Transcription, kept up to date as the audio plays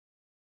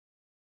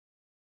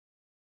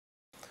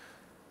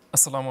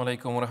Assalamu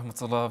alaikum wa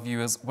rahmatullah,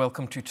 viewers.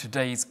 Welcome to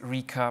today's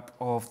recap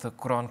of the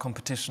Quran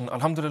competition.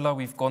 Alhamdulillah,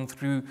 we've gone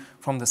through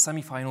from the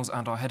semi-finals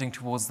and are heading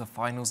towards the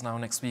finals now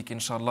next week,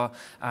 inshallah.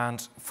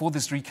 And for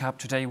this recap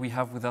today, we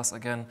have with us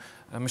again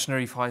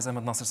missionary Faiz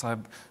Ahmed Nasir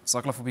Sahib.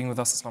 Jazakallah for being with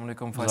us. Assalamu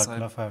alaikum, Faiz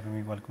Sahib. Jazakallah for having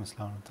me. Walaikum assalam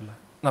wa rahmatullah.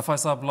 Now, Faiz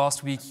Sahib,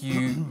 last week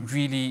you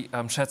really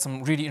shared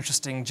some really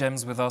interesting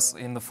gems with us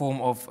in the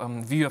form of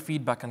viewer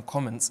feedback and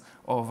comments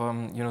of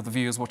the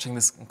viewers watching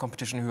this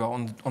competition who are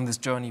on this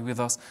journey with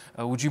us.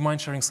 Would you mind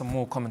sharing some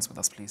more comments with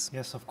us, please?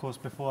 Yes, of course.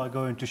 Before I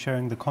go into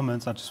sharing the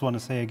comments, I just want to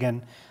say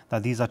again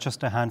that these are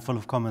just a handful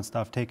of comments that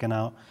I've taken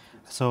out.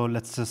 So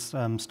let's just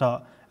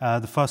start.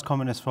 The first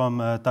comment is from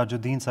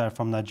Tajuddin Sir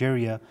from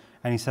Nigeria,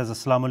 and he says,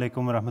 Assalamu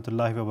alaikum wa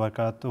rahmatullahi wa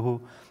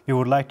barakatuhu. We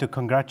would like to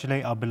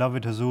congratulate our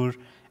beloved Hazur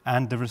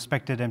and the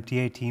respected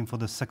MTA team for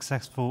the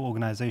successful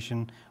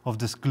organization of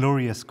this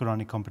glorious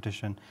Quranic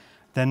competition.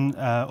 Then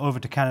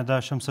over to Canada,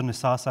 Shamsun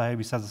Nisa Sahib,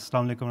 he says,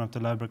 Assalamu alaikum wa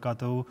rahmatullahi wa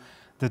barakatuhu.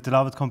 The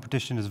Tilawat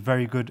competition is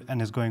very good and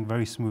is going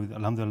very smooth,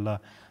 alhamdulillah.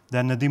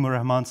 Then Nadeemur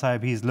Rahman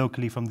Sahib, he's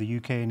locally from the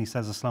UK, and he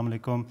says, Assalamu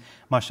alaikum,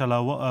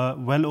 mashallah, what a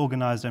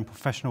well-organized and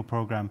professional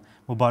program.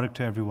 Mubarak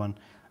to everyone.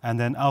 And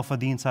then Alpha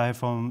Deen Sahib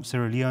from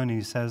Sierra Leone,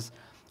 he says,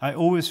 I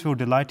always feel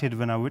delighted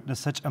when I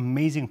witness such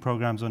amazing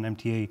programs on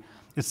MTA.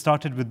 It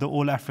started with the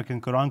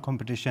All-African Quran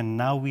competition.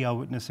 Now we are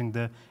witnessing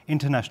the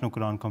International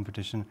Quran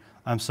competition.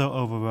 I'm so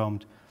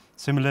overwhelmed.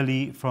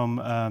 Similarly,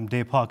 from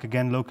Day Park,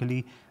 again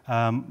locally,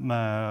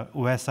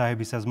 Uwais Sahib,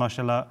 he says,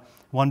 mashallah,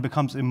 one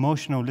becomes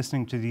emotional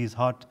listening to these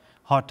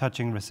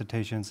heart-touching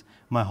recitations.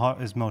 My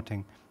heart is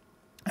melting.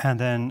 And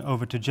then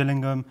over to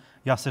Gillingham,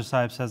 Yasser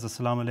Sahib says,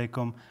 Assalamu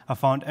alaikum. I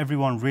found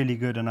everyone really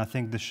good and I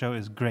think the show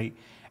is great.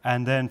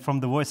 And then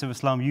from the Voice of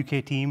Islam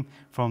UK team,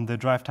 from the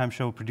Drive Time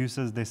Show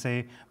producers, they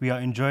say, we are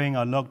enjoying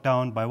our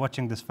lockdown by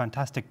watching this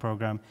fantastic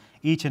program.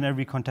 Each and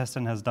every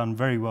contestant has done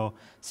very well.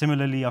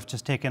 Similarly, I've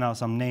just taken out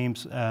some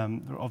names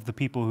of the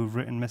people who've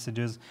written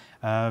messages.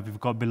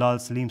 We've got Bilal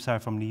Salim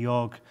Sahib from New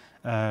York,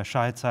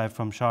 Shahid Sahib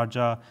from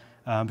Sharjah,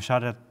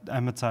 Basharat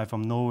Ahmed Sahib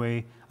from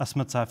Norway,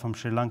 Asmat Sahib from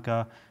Sri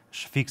Lanka,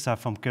 Shafiq Sahib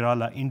from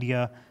Kerala,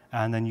 India,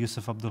 and then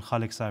Yusuf Abdul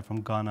Khalik Sahib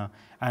from Ghana.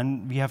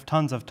 And we have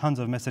tons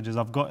of messages.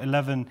 I've got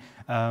 11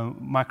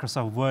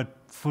 Microsoft Word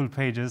full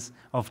pages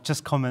of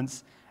just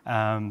comments.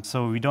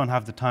 So we don't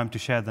have the time to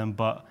share them,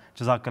 but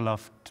Jazakallah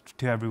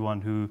to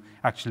everyone who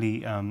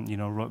actually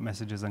wrote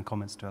messages and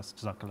comments to us.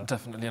 Jazakallah.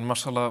 Definitely, and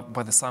mashallah,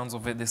 by the sounds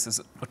of it, this is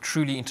a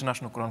truly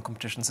international Quran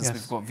competition, since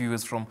we've got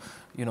viewers from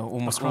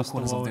almost all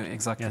corners of the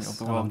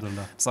world.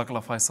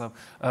 Jazakallah, Faisal.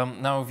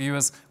 Now,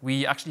 viewers,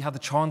 we actually had the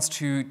chance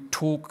to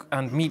talk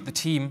and meet the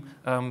team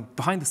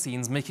behind the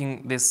scenes,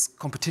 making this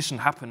competition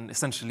happen,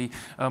 essentially,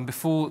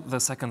 before the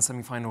second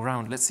semi-final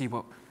round. Let's see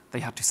what they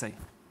had to say.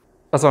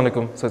 Assalamu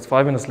alaikum. So it's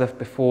 5 minutes left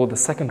before the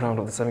second round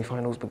of the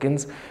semi-finals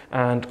begins,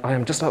 and I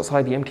am just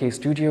outside the MTA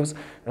studios.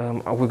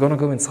 We're going to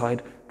go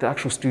inside the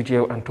actual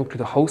studio and talk to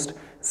the host,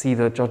 see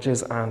the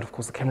judges and of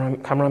course the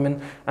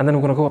cameramen, and then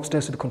we're going to go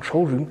upstairs to the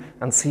control room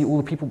and see all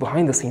the people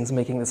behind the scenes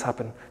making this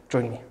happen.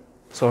 Join me.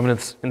 So I'm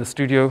in the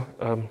studio,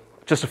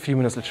 just a few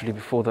minutes literally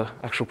before the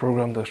actual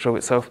program, the show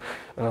itself.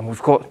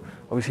 We've got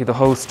obviously the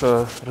host,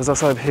 Reza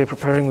Sahib, here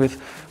preparing with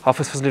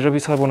Hafiz Fazli Rabi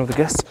Sahib, one of the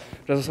guests.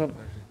 Reza Sahib,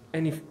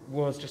 any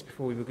words just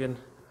before we begin?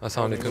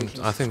 Assalamu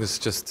alaikum. I think it's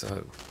just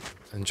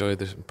enjoy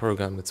the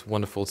program. It's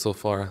wonderful so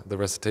far. The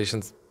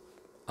recitations,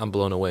 I'm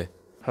blown away.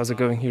 How's it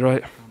going? You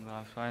right?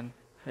 Alhamdulillah, fine.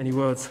 Any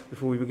words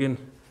before we begin?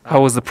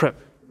 How was the prep?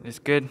 It's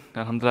good.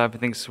 Alhamdulillah,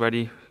 everything's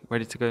ready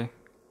to go.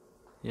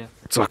 Yeah.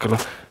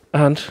 Jazakallah.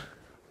 And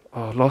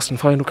our last and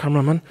final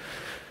cameraman,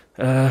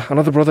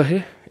 another brother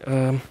here.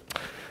 Assalamu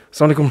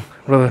alaikum,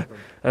 brother.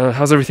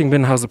 How's everything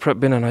been? How's the prep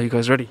been? And are you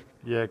guys ready?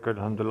 Yeah, good.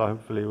 Alhamdulillah.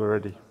 Hopefully we're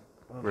ready.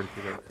 Ready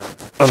to go.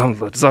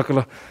 Alhamdulillah.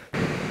 Jazakallah.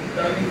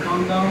 Starting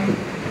countdown,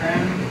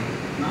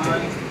 10,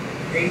 9,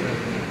 8,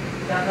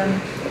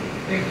 7,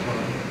 6,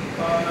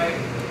 5,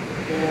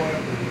 4,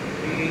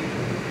 3,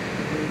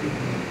 2,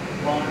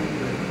 1.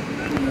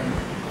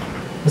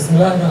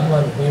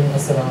 Bismillahirrahmanirrahim.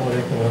 Assalamu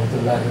alaikum wa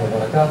rahmatullahi wa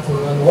barakatuh,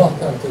 and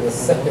welcome to the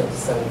second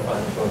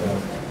semi-final program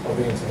of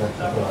the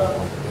International Holy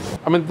competition.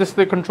 I mean, this is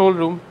the control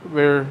room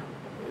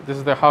this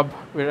is the hub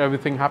where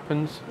everything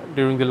happens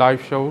during the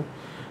live show.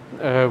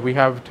 We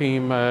have a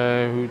team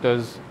who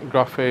does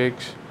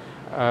graphics,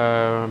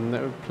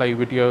 play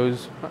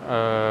videos.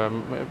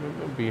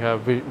 We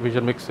have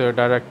visual mixer,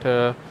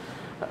 director,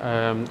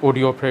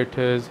 audio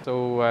operators.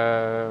 So,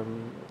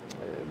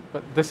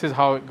 but this is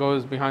how it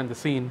goes behind the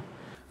scene.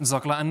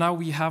 Jazakallah. And now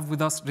we have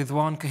with us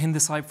Ridwan Kahinde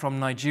Sahib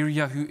from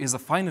Nigeria, who is a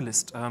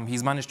finalist.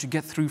 He's managed to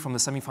get through from the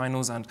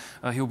semi-finals, and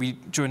he'll be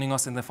joining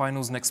us in the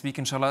finals next week,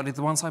 inshallah.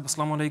 Ridwan Sahib,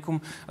 assalamu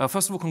alaikum.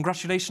 First of all,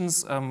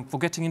 congratulations for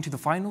getting into the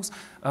finals.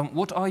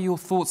 What are your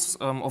thoughts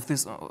of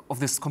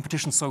this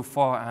competition so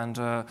far, and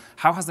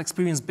how has the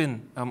experience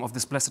been of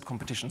this blessed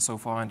competition so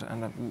far,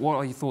 and what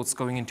are your thoughts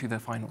going into the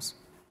finals?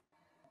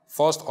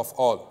 First of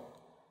all,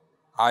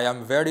 I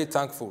am very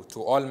thankful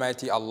to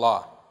Almighty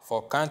Allah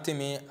for counting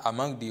me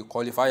among the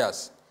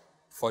qualifiers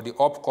for the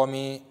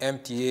upcoming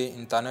MTA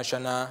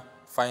International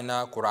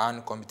final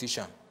Quran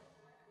competition.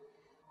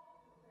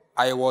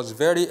 I was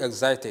very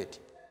excited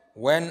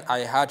when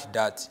I heard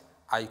that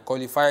I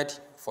qualified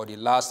for the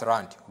last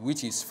round,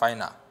 which is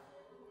final.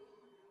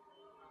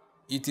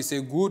 It is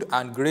a good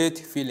and great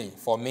feeling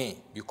for me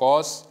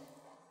because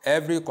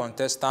every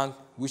contestant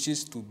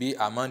wishes to be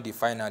among the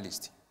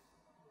finalists,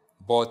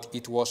 but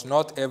it was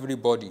not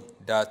everybody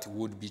that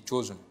would be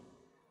chosen.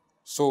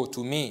 So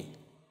to me,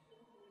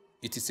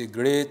 it is a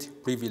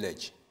great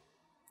privilege.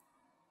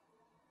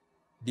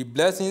 The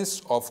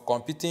blessings of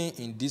competing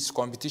in this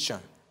competition.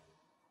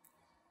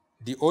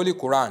 The Holy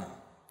Quran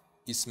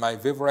is my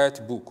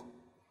favorite book,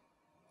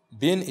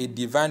 being a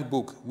divine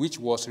book which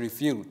was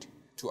revealed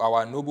to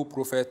our noble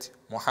Prophet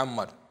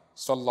Muhammad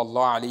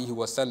sallallahu alaihi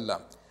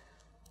wasallam.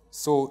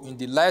 So in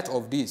the light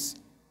of this,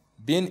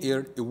 being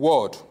a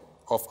word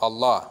of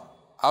Allah,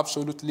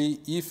 absolutely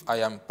if I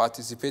am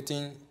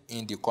participating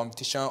in the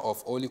competition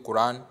of Holy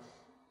Quran,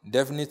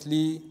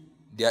 definitely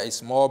there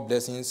is more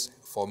blessings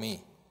for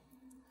me.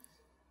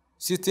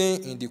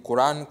 Sitting in the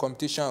Quran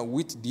competition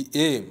with the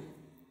aim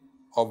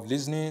of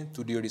listening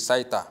to the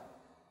reciter,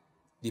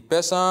 the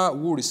person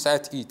who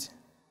recites it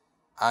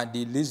and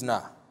the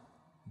listener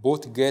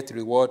both get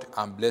reward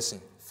and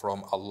blessing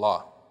from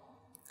Allah.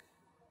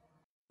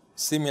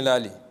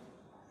 Similarly,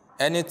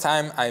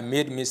 anytime I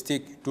made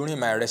mistake during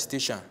my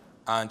recitation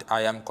and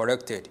I am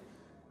corrected,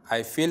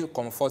 I feel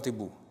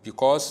comfortable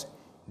because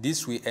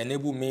this will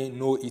enable me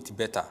know it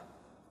better.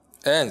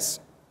 Hence,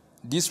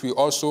 this will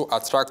also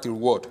attract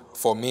reward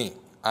for me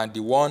and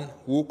the one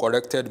who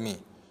corrected me.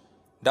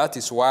 That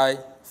is why,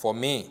 for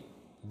me,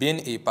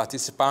 being a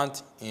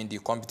participant in the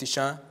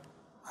competition,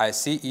 I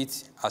see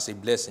it as a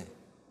blessing.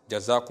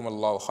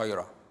 Jazakumullahu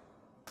khaira.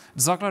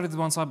 Jazakallah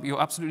Ridwan Sahib,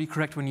 you're absolutely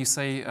correct when you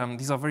say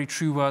these are very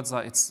true words,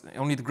 that it's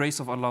only the grace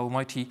of Allah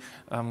Almighty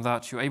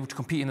that you're able to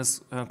compete in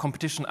this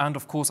competition, and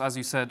of course, as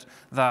you said,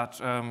 that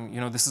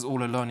this is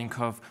all a learning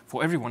curve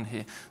for everyone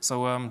here.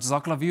 So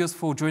Jazakallah viewers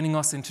for joining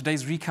us in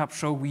today's recap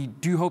show. We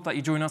do hope that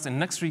you join us in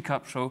next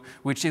recap show,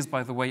 which is,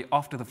 by the way,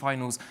 after the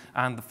finals,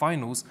 and the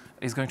finals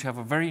is going to have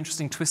a very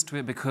interesting twist to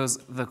it because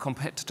the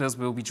competitors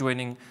will be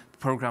joining the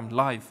program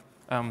live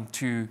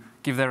to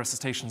give their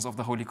recitations of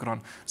the Holy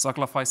Quran.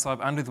 Jazakallah Faisal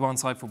and Ridwan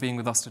Sahib for being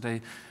with us today,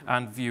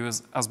 and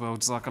viewers as well.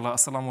 Jazakallah.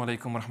 Assalamu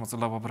alaikum wa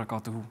rahmatullahi wa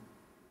barakatuhu.